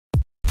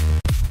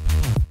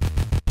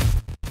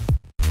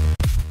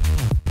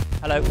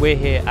Hello, we're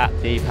here at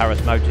the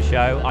Paris Motor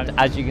Show.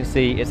 As you can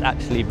see, it's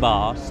actually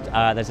vast.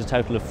 There's a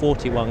total of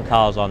 41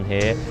 cars on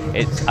here.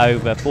 It's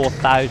over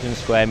 4,000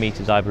 square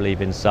meters, I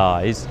believe, in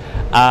size.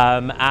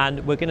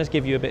 And we're going to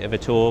give you a bit of a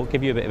tour,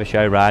 give you a bit of a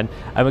show round.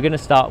 And we're going to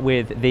start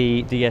with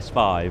the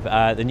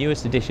DS5, the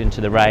newest addition to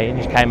the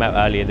range, came out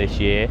earlier this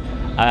year.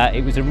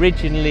 It was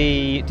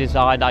originally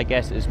designed, I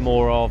guess, as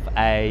more of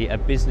a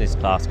business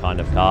class kind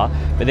of car.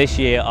 But this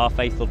year, our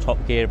faithful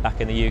Top Gear back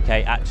in the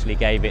UK actually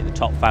gave it the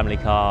top family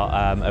car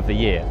of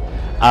the year.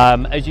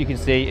 As you can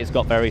see, it's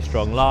got very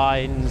strong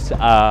lines.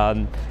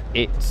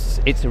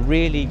 It's a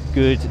really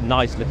good,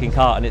 nice looking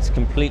car, and it's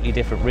completely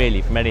different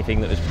really from anything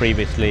that was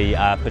previously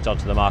put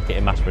onto the market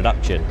in mass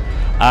production.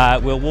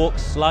 We'll walk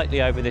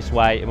slightly over this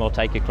way and we'll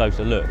take a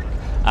closer look.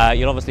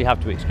 You'll obviously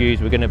have to excuse,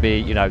 we're going to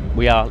be,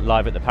 we are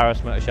live at the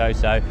Paris Motor Show,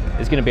 so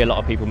there's going to be a lot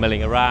of people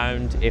milling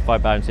around. If I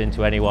bounce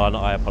into anyone,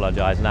 I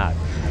apologise now.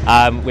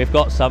 We've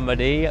got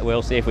somebody,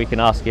 we'll see if we can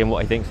ask him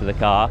what he thinks of the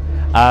car.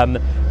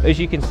 As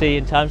you can see,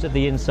 in terms of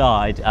the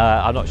inside,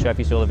 I'm not sure if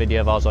you saw the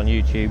video of ours on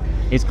YouTube,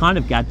 it's kind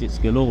of gadgets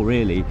galore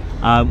really.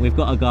 We've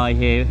got a guy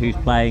here who's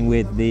playing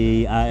with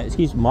the,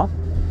 excusez-moi,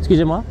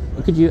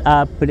 could you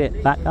put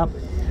it back up?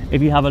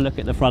 If you have a look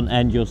at the front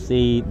end, you'll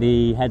see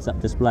the heads-up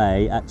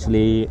display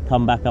actually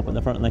come back up at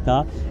the front of the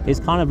car. It's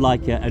kind of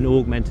like an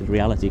augmented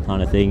reality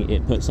kind of thing.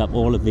 It puts up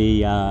all of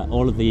the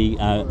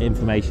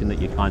information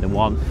that you kind of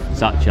want,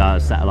 such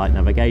as satellite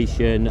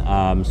navigation,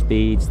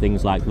 speeds,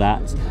 things like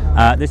that.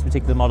 This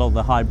particular model,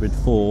 the Hybrid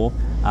 4,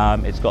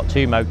 it's got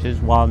two motors,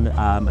 one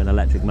an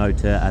electric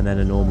motor and then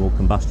a normal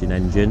combustion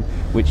engine,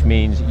 which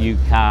means you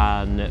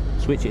can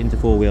switch it into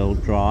four-wheel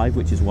drive,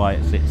 which is why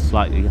it sits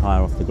slightly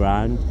higher off the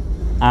ground.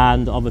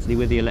 And obviously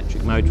with the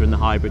electric motor and the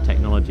hybrid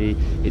technology,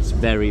 it's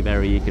very,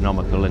 very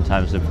economical in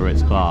terms of for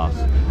its class.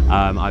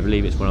 I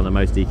believe it's one of the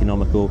most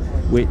economical,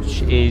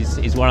 which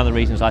is one of the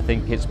reasons I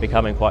think it's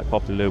becoming quite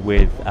popular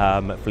with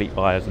fleet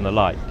buyers and the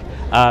like.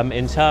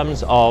 In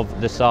terms of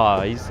the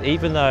size,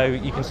 even though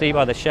you can see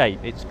by the shape,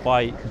 it's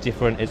quite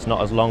different, it's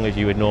not as long as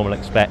you would normally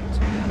expect.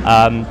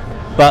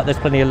 But there's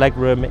plenty of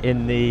legroom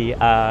in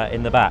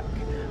the back.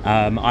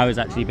 I was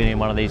actually been in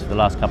one of these for the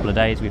last couple of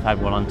days. We've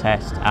had one on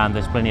test, and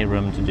there's plenty of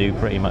room to do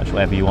pretty much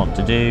whatever you want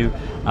to do.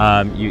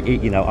 I'm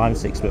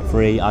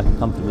 6'3", I can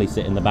comfortably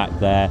sit in the back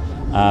there,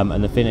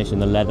 and the finish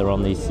and the leather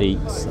on these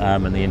seats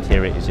and the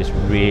interior is just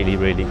really,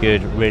 really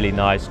good, really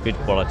nice, good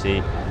quality,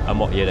 and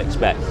what you'd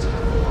expect.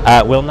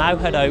 We'll now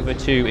head over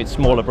to its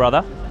smaller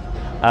brother,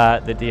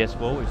 the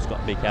DS4. We've just got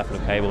to be careful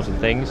of cables and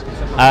things.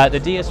 The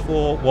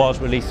DS4 was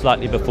released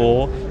slightly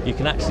before. You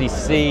can actually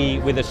see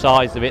with the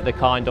size of it the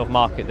kind of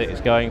market that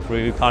it's going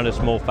through, kind of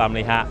small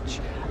family hatch,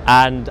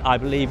 and I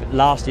believe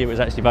last year it was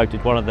actually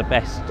voted one of the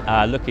best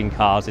looking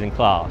cars in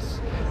class.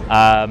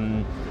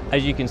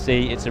 As you can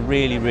see, it's a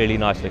really, really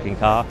nice looking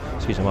car.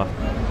 Excuse me,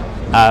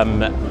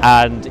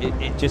 and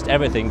it just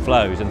everything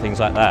flows and things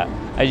like that.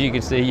 As you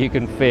can see, you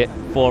can fit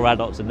 4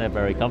 adults in there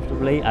very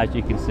comfortably, as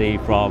you can see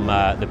from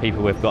the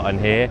people we've got in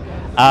here.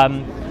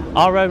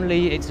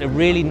 It's a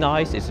really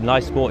nice, it's a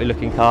nice sporty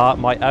looking car.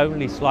 My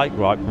only slight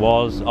gripe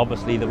was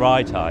obviously the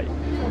ride height.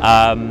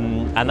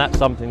 And that's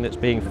something that's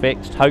being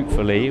fixed,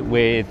 hopefully,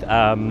 with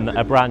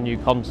a brand new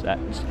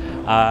concept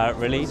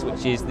release,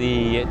 which is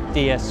the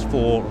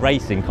DS4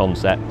 Racing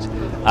concept.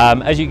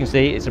 As you can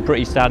see, it's a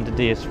pretty standard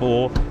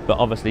DS4, but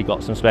obviously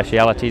got some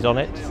specialities on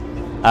it.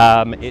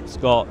 It's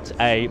got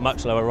a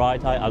much lower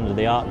ride height under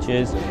the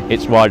arches,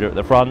 it's wider at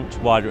the front,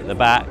 wider at the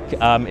back,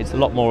 it's a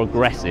lot more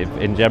aggressive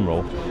in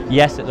general.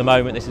 Yes, at the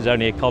moment this is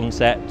only a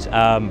concept,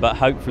 but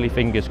hopefully,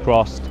 fingers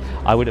crossed,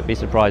 I wouldn't be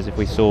surprised if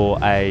we saw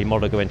a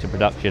model go into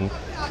production,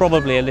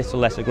 probably a little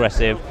less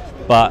aggressive,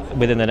 but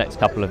within the next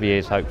couple of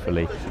years,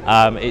 hopefully.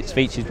 It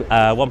features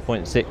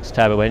 1.6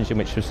 turbo engine,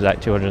 which was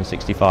at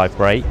 265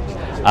 brake.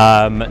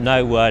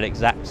 No word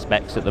exact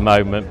specs at the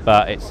moment,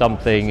 but it's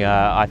something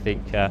I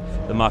think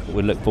the market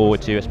would look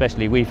forward to,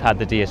 especially we've had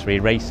the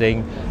DS3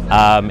 Racing.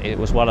 It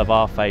was one of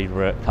our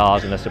favourite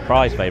cars and a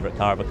surprise favourite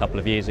car of a couple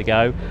of years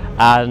ago,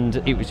 and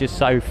it was just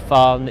so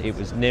fun, it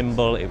was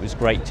nimble, it was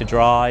great to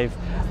drive,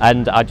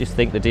 and I just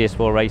think the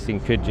DS4 Racing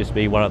could just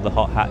be one of the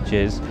hot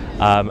hatches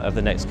of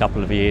the next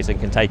couple of years and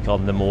can take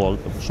on the more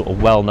sort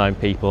of well-known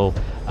people,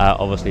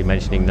 obviously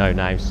mentioning no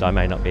names, so I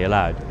may not be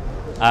allowed.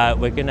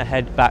 We're going to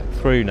head back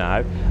through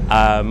now.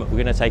 We're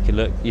going to take a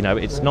look.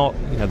 It's not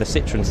the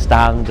Citroën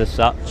stand as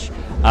such.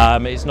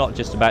 It's not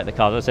just about the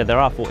cars. As I said, there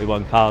are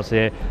 41 cars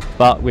here,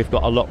 but we've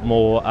got a lot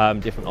more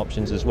different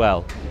options as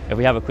well. If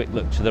we have a quick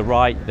look to the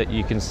right, that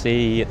you can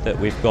see that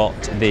we've got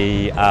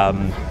the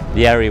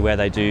area where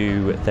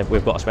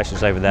we've got a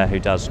specialist over there who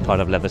does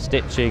kind of leather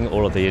stitching,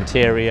 all of the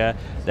interior.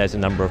 There's a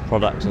number of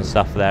products and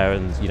stuff there,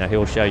 and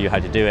he'll show you how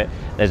to do it.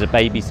 There's a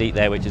baby seat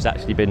there which has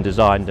actually been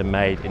designed and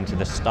made into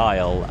the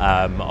style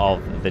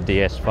of the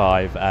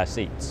DS5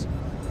 seats.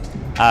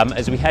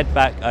 As we head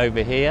back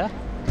over here,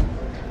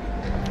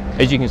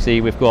 as you can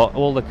see, we've got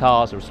all the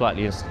cars are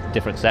slightly in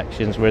different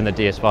sections. We're in the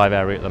DS5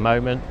 area at the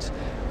moment,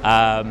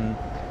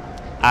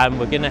 and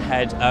we're going to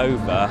head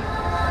over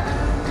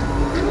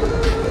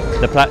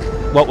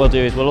what we'll do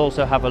is we'll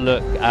also have a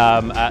look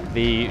at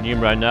the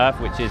Numero 9,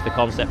 which is the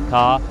concept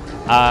car.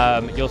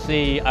 You'll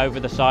see over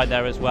the side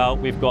there as well,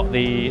 we've got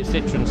the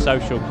Citroën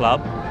Social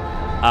Club.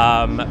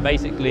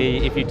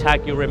 Basically, if you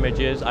tag your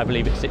images, I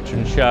believe it's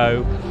Citroën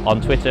Show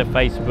on Twitter,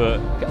 Facebook,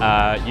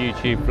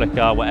 YouTube,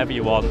 Flickr, whatever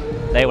you want,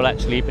 they will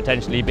actually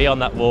potentially be on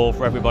that wall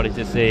for everybody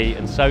to see.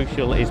 And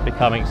social is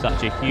becoming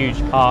such a huge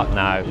part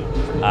now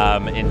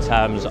in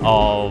terms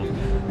of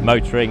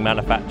motoring,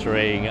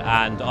 manufacturing,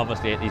 and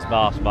obviously at these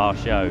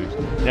vast shows.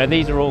 You know,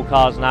 these are all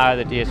cars now,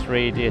 the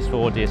DS3,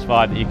 DS4,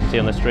 DS5 that you can see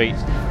on the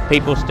streets.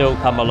 People still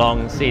come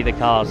along, see the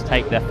cars,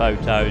 take their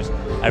photos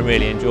and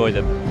really enjoy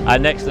them.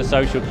 Next to the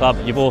Social Club,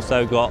 you've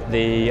also got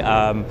the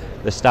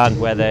stand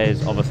where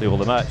there's obviously all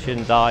the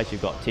merchandise.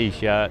 You've got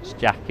t-shirts,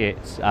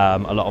 jackets, a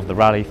lot of the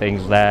rally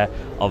things there.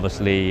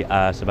 Obviously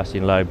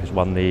Sebastian Loeb has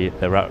won the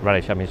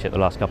rally championship the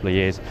last couple of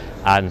years,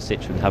 and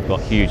Citroën have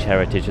got huge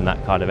heritage in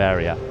that kind of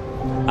area.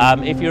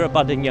 If you're a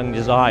budding young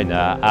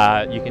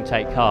designer, you can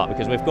take part,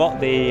 because we've got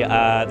the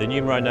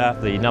Numero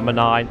 9, the number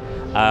 9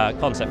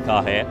 concept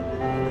car here.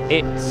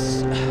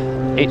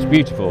 It's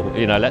beautiful,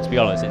 you know, let's be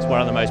honest, it's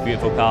one of the most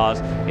beautiful cars.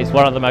 It's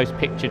one of the most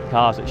pictured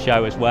cars at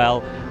show as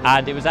well,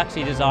 and it was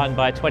actually designed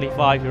by a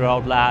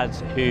 25-year-old lad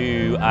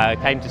who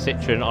came to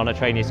Citroën on a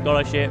trainee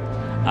scholarship,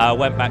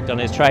 went back, done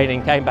his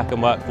training, came back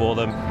and worked for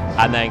them,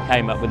 and then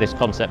came up with this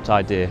concept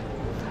idea.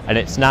 And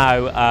it's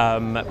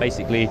now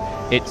basically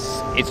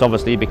it's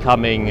obviously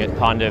becoming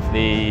kind of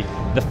the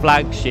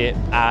flagship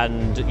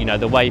and, you know,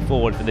 the way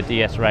forward for the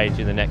DS range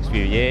in the next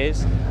few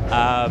years.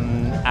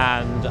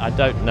 And I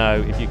don't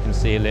know if you can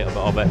see a little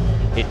bit of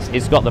it.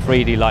 It's got the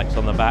 3D lights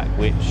on the back,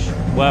 which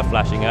were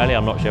flashing earlier.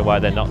 I'm not sure why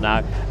they're not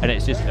now. And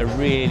it's just a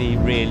really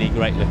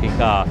great looking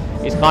car.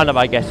 It's kind of,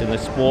 I guess, in the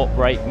sport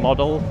brake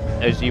model,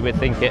 as you would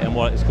think it and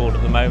what it's called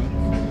at the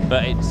moment.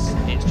 But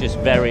it's just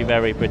very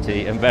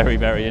pretty and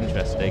very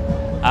interesting.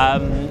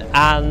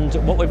 And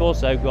what we've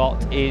also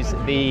got is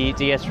the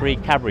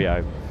DS3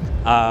 Cabrio.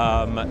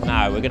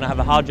 Now we're going to have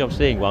a hard job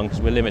seeing one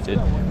because we're limited,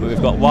 but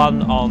we've got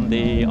one on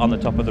the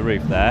top of the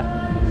roof there,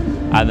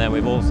 and then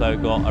we've also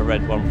got a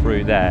red one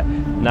through there.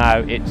 Now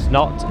it's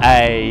not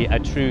a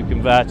true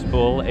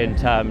convertible in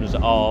terms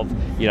of,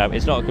 you know,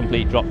 it's not a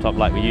complete drop top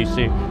like we used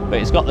to, but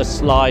it's got the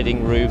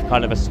sliding roof,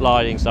 kind of a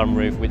sliding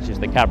sunroof, which is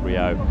the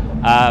Cabrio.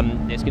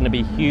 It's going to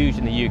be huge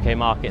in the UK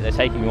market. They're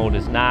taking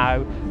orders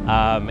now.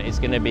 It's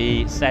going to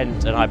be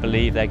sent, and I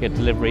believe their good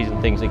deliveries and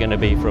things are going to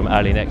be from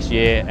early next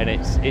year, and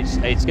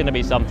it's going to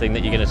be something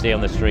that you're going to see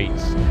on the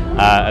streets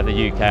of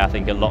the UK, I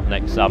think, a lot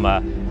next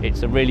summer.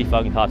 It's a really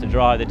fun car to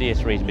drive. The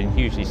DS3 has been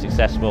hugely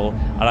successful,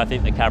 and I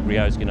think the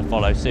Cabrio is going to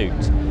follow suit.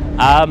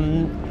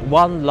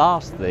 One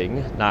last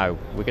thing, now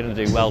we're going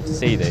to do well to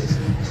see this,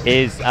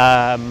 is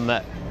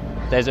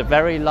there's a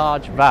very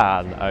large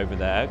van over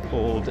there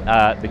called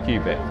the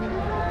Cubic.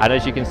 And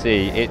as you can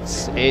see,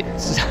 it's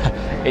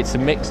a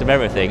mix of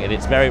everything, and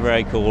it's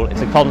very cool.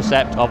 It's a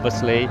concept,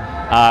 obviously.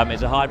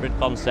 It's a hybrid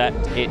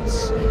concept. It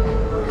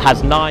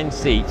has 9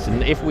 seats,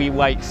 and if we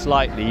wait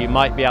slightly, you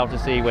might be able to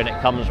see when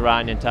it comes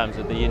around in terms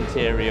of the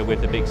interior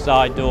with the big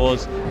side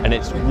doors, and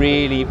it's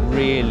really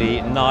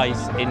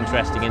nice,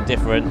 interesting and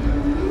different.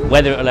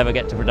 Whether it'll ever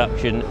get to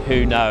production,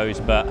 who knows,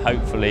 but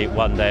hopefully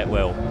one day it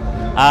will.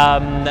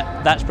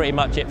 That's pretty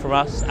much it from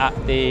us at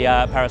the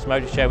Paris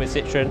Motor Show with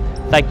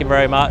Citroën. Thank you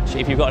very much.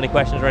 If you've got any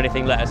questions or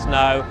anything, let us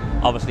know.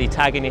 Obviously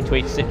tag in your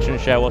tweets Citroën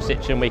Show or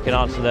Citroën, we can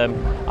answer them.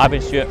 I've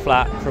been Stuart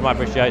Flatt from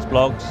Motorshows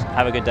blogs.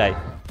 Have a good day.